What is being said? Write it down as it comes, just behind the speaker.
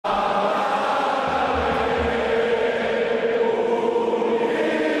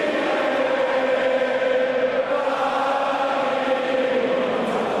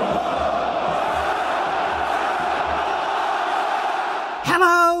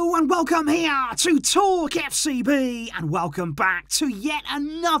Hello and welcome here to TalkFCB and welcome back to yet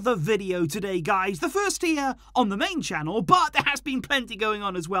another video today, guys. The first here on the main channel, but there has been plenty going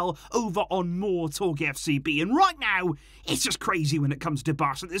on as well over on more TalkFCB. And right now, it's just crazy when it comes to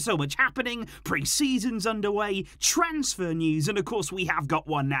Barca. There's so much happening, pre-season's underway, transfer news, and of course we have got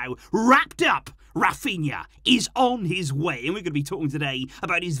one now wrapped up. Raphinha is on his way, and we're going to be talking today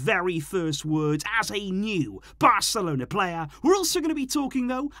about his very first words as a new Barcelona player. We're also going to be talking,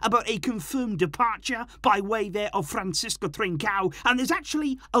 though, about a confirmed departure by way there of Francisco Trincão, and there's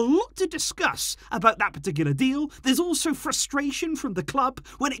actually a lot to discuss about that particular deal. There's also frustration from the club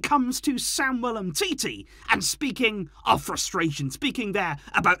when it comes to Samuel Umtiti, and speaking of frustration, speaking there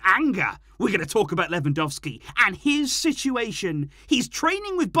about anger, we're going to talk about Lewandowski and his situation. He's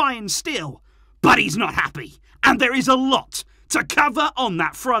training with Bayern still, but he's not happy, and there is a lot to cover on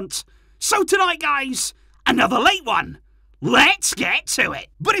that front. So tonight, guys, another late one. Let's get to it.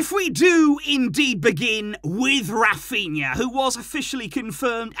 But if we do indeed begin with Raphinha, who was officially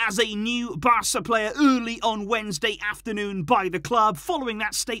confirmed as a new Barca player early on Wednesday afternoon by the club, following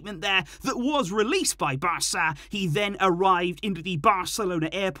that statement there that was released by Barca, he then arrived into the Barcelona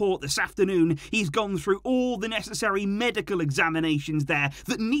airport this afternoon. He's gone through all the necessary medical examinations there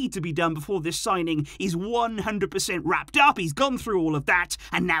that need to be done before this signing is 100% wrapped up. He's gone through all of that,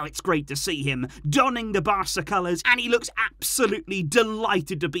 and now it's great to see him donning the Barca colours, and he looks absolutely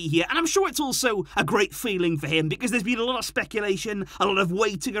delighted to be here. And I'm sure it's also a great feeling for him because there's been a lot of speculation, a lot of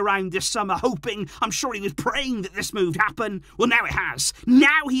waiting around this summer, hoping, I'm sure he was praying that this move happen. Well, now it has.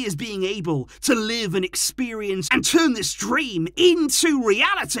 Now he is being able to live and experience and turn this dream into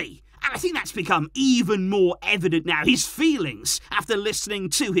reality. And I think that's become even more evident now, his feelings after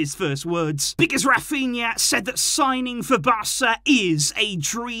listening to his first words. Because Raphinha said that signing for Barca is a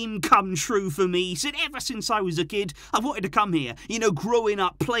dream come true for me. He said, ever since I was a kid, I've wanted to come here. You know, growing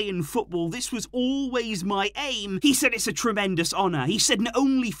up, playing football, this was always my aim. He said it's a tremendous honour. He said not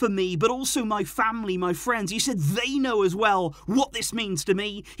only for me, but also my family, my friends. He said they know as well what this means to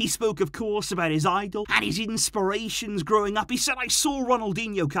me. He spoke, of course, about his idol and his inspirations growing up. He said, I saw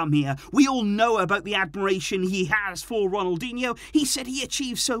Ronaldinho come here. We all know about the admiration he has for Ronaldinho. He said he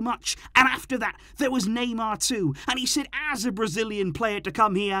achieved so much. And after that, there was Neymar too. And he said, as a Brazilian player to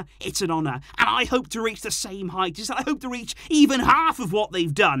come here, it's an honour. And I hope to reach the same height. He said, I hope to reach even half of what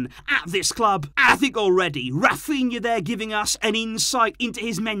they've done at this club. And I think already, Raphinha there giving us an insight into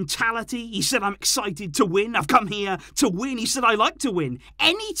his mentality. He said, I'm excited to win. I've come here to win. He said, I like to win.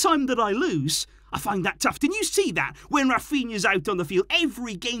 Any time that I lose, I find that tough. Didn't you see that when Raphinha's out on the field?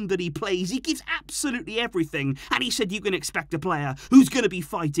 Every game that he plays, he gives absolutely everything. And he said you can expect a player who's going to be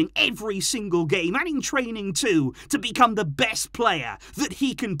fighting every single game and in training too to become the best player that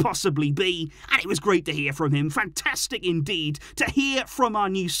he can possibly be. And it was great to hear from him. Fantastic indeed to hear from our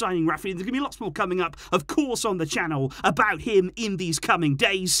new signing Raphinha. There's going to be lots more coming up, of course, on the channel about him in these coming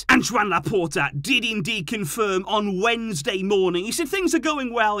days. And Joan Laporta did indeed confirm on Wednesday morning. He said things are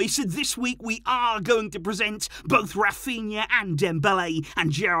going well. He said this week we are going to present both Raphinha and Dembele,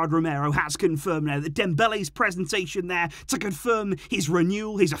 and Gerard Romero has confirmed now that Dembele's presentation there to confirm his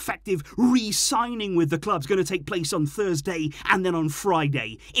renewal, his effective re-signing with the club is going to take place on Thursday and then on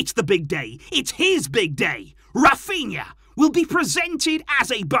Friday. It's the big day. It's his big day. Raphinha will be presented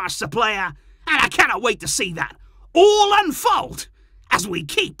as a Barca player, and I cannot wait to see that all unfold as we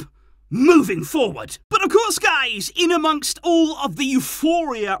keep moving forward. But of course, guys, in amongst all of the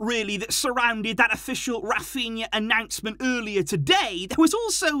euphoria, really, that surrounded that official Raphinha announcement earlier today, there was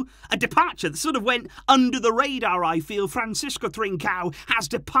also a departure that sort of went under the radar, I feel. Francisco Trincão has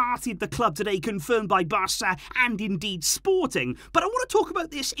departed the club today, confirmed by Barca and indeed Sporting. But I want to talk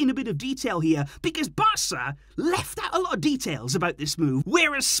about this in a bit of detail here, because Barca left out a lot of details about this move,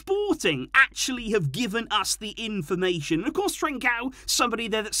 whereas Sporting actually have given us the information. And of course, Trincão, somebody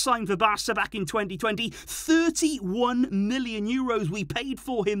there that signed for Barca back in 2020, 31 million euros we paid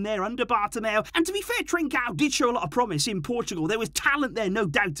for him there under Bartomeu. And to be fair, Trincão did show a lot of promise in Portugal. There was talent there, no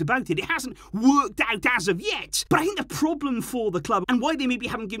doubt about it. It hasn't worked out as of yet. But I think the problem for the club, and why they maybe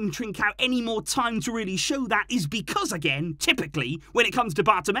haven't given Trincão any more time to really show that, is because, again, typically, when it comes to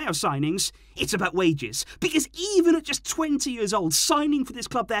Bartomeu signings, it's about wages. Because even at just 20 years old, signing for this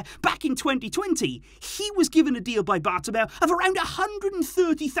club there back in 2020, he was given a deal by Bartomeu of around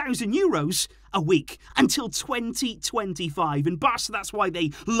 130,000 euros a week until 2025. And Barça, that's why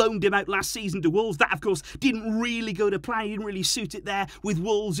they loaned him out last season to Wolves. That, of course, didn't really go to plan. He didn't really suit it there with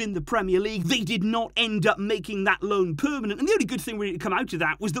Wolves in the Premier League. They did not end up making that loan permanent. And the only good thing really to come out of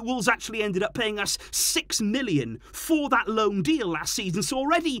that was that Wolves actually ended up paying us $6 million for that loan deal last season. So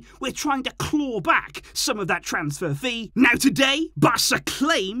already we're trying to claw back some of that transfer fee. Now today, Barça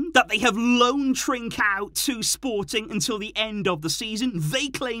claim that they have loaned Trincão to Sporting until the end of the season. They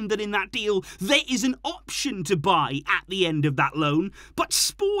claim that in that deal, there is an option to buy at the end of that loan. But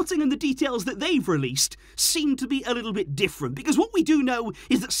Sporting and the details that they've released seem to be a little bit different. Because what we do know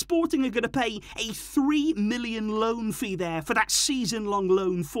is that Sporting are going to pay a $3 million loan fee there for that season-long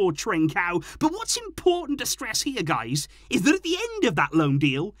loan for Trincão. But what's important to stress here, guys, is that at the end of that loan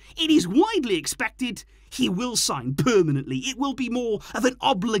deal, it is widely expected he will sign permanently. It will be more of an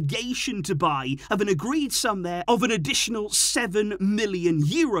obligation to buy, of an agreed sum there, of an additional €7 million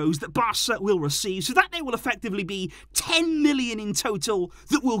that Barça will receive. So that there will effectively be $10 million in total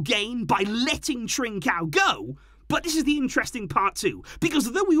that we'll gain by letting Trincão go. But this is the interesting part too, because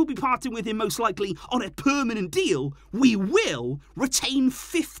although we will be parting with him most likely on a permanent deal, we will retain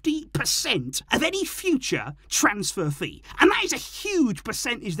 50% of any future transfer fee. And that is a huge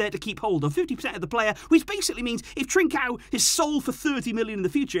percentage there to keep hold of, 50% of the player, which basically means if Trincão is sold for $30 million in the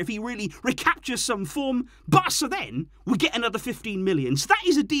future, if he really recaptures some form, Barca then will get another $15 million. So that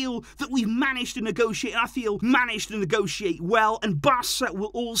is a deal that we've managed to negotiate, and I feel managed to negotiate well, and Barca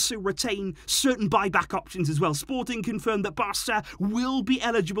will also retain certain buyback options as well. Sporting confirmed that Barça will be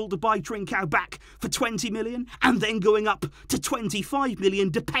eligible to buy Trincão back for $20 million and then going up to $25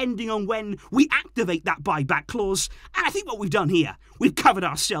 million depending on when we activate that buyback clause. And I think what we've done here, we've covered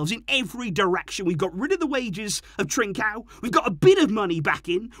ourselves in every direction. We've got rid of the wages of Trincão, we've got a bit of money back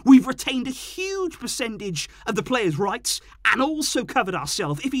in, we've retained a huge percentage of the players' rights, and also covered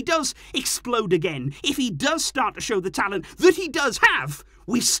ourselves. If he does explode again, if he does start to show the talent that he does have,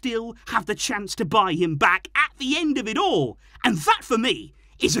 we still have the chance to buy him back at the end of it all. And that, for me,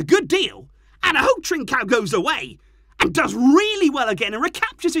 is a good deal. And I hope Trincão goes away and does really well again and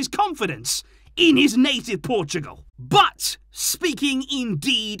recaptures his confidence in his native Portugal. But, speaking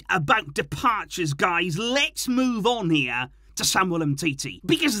indeed about departures, guys, let's move on here to Samuel Umtiti,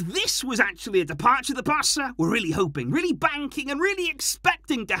 because this was actually a departure that Barca were really hoping, really banking and really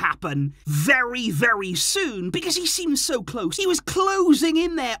expecting to happen very, very soon, because he seems so close. He was closing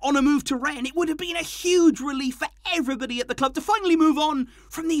in there on a move to Rennes. It would have been a huge relief for everybody at the club to finally move on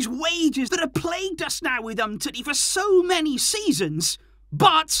from these wages that have plagued us now with Umtiti for so many seasons.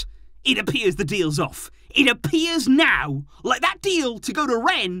 But it appears the deal's off. It appears now like that deal to go to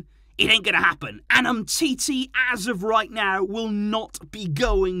Rennes, it ain't going to happen. And Umtiti, as of right now, will not be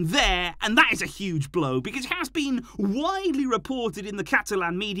going there. And that is a huge blow, because it has been widely reported in the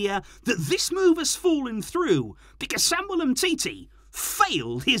Catalan media that this move has fallen through because Samuel Umtiti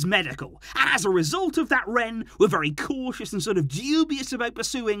failed his medical. And as a result of that, Rennes were very cautious and sort of dubious about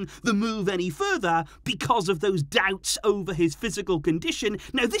pursuing the move any further because of those doubts over his physical condition.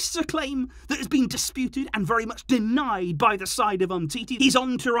 Now, this is a claim that has been disputed and very much denied by the side of Umtiti. His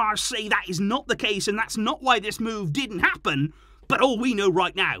entourage say that is not the case and that's not why this move didn't happen. But all we know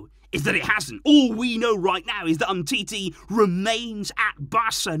right now is that it hasn't. All we know right now is that Umtiti remains at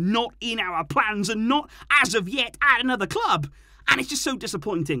Barca, not in our plans and not, as of yet, at another club. And it's just so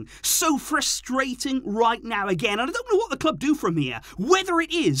disappointing, so frustrating right now again. And I don't know what the club do from here, whether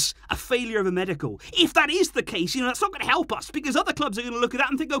it is a failure of a medical. If that is the case, that's not going to help us, because other clubs are going to look at that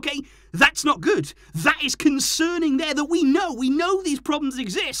and think, okay, that's not good. That is concerning there, that we know these problems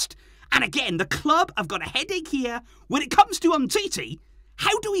exist. And again, the club have got a headache here. When it comes to Umtiti,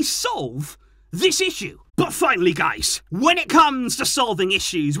 how do we solve this issue? But finally, guys, when it comes to solving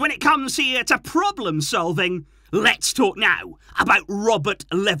issues, when it comes here to problem solving, let's talk now about Robert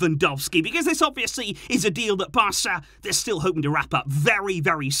Lewandowski, because this obviously is a deal that Barca, they're still hoping to wrap up very,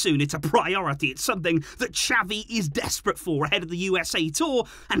 very soon. It's a priority. It's something that Xavi is desperate for ahead of the USA tour.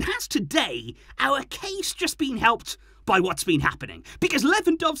 And has today our case just been helped by what's been happening? Because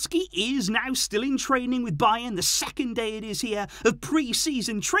Lewandowski is now still in training with Bayern, the second day it is here of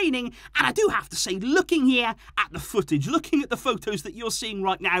pre-season training, and I do have to say, looking here at the footage, looking at the photos that you're seeing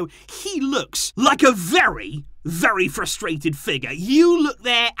right now, he looks like a very, very frustrated figure. You look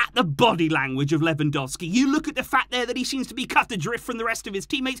there at the body language of Lewandowski. You look at the fact there that he seems to be cut adrift from the rest of his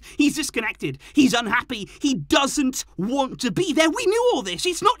teammates. He's disconnected. He's unhappy. He doesn't want to be there. We knew all this.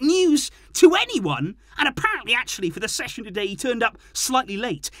 It's not news to anyone. And apparently, actually, for the session today, he turned up slightly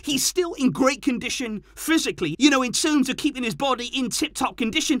late. He's still in great condition physically. In terms of keeping his body in tip-top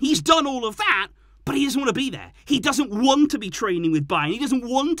condition, he's done all of that. But he doesn't want to be there. He doesn't want to be training with Bayern. He doesn't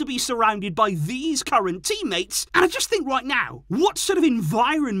want to be surrounded by these current teammates. And I just think right now, what sort of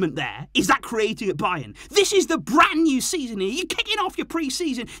environment there is that creating at Bayern? This is the brand new season here. You're kicking off your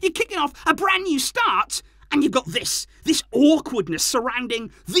pre-season. You're kicking off a brand new start. And you've got this awkwardness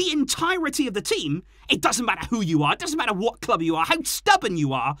surrounding the entirety of the team. It doesn't matter who you are. It doesn't matter what club you are, how stubborn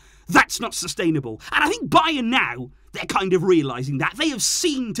you are. That's not sustainable. And I think Bayern now, they're kind of realising that. They have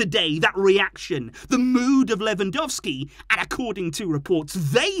seen today that reaction, the mood of Lewandowski, and according to reports,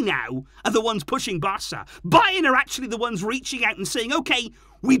 they now are the ones pushing Barca. Bayern are actually the ones reaching out and saying, okay,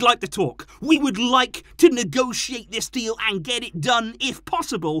 we'd like to talk. We would like to negotiate this deal and get it done if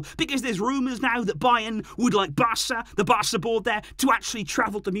possible, because there's rumours now that Bayern would like Barca, the Barca board there, to actually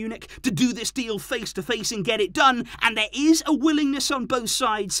travel to Munich to do this deal face to face and get it done. And there is a willingness on both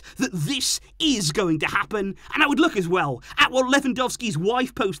sides that this is going to happen. And I would look as well at what Lewandowski's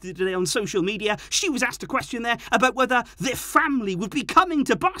wife posted today on social media. She was asked a question there about whether their family would be coming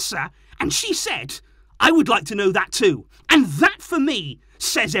to Barca, and she said, I would like to know that too. And that for me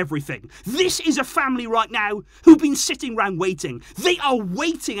says everything. This is a family right now who've been sitting around waiting. They are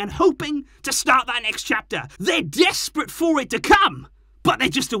waiting and hoping to start that next chapter. They're desperate for it to come, but they're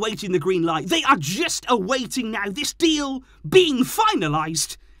just awaiting the green light. They are just awaiting now this deal being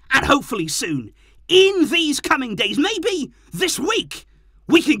finalised, and hopefully soon, in these coming days, maybe this week,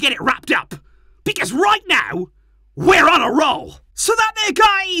 we can get it wrapped up. Because right now, we're on a roll. So that there,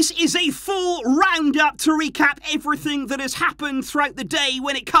 guys, is a full roundup to recap everything that has happened throughout the day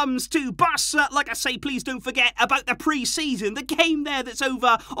when it comes to Barca. Like I say, please don't forget about the pre-season, the game there that's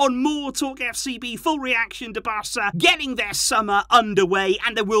over on MORETALKFCB. Full reaction to Barca getting their summer underway,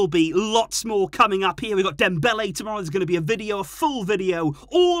 and there will be lots more coming up here. We've got Dembele tomorrow. There's going to be a video, a full video,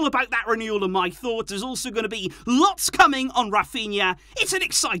 all about that renewal and my thoughts. There's also going to be lots coming on Raphinha. It's an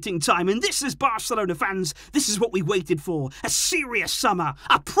exciting time, and this is Barcelona fans. This is what we waited for. A serious summer,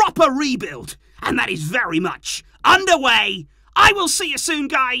 a proper rebuild, and that is very much underway. I will see you soon,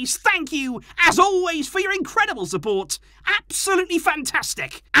 guys. Thank you, as always, for your incredible support. Absolutely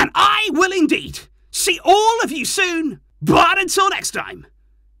fantastic. And I will indeed see all of you soon. But until next time,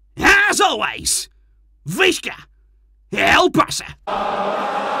 as always, Visca El Barça.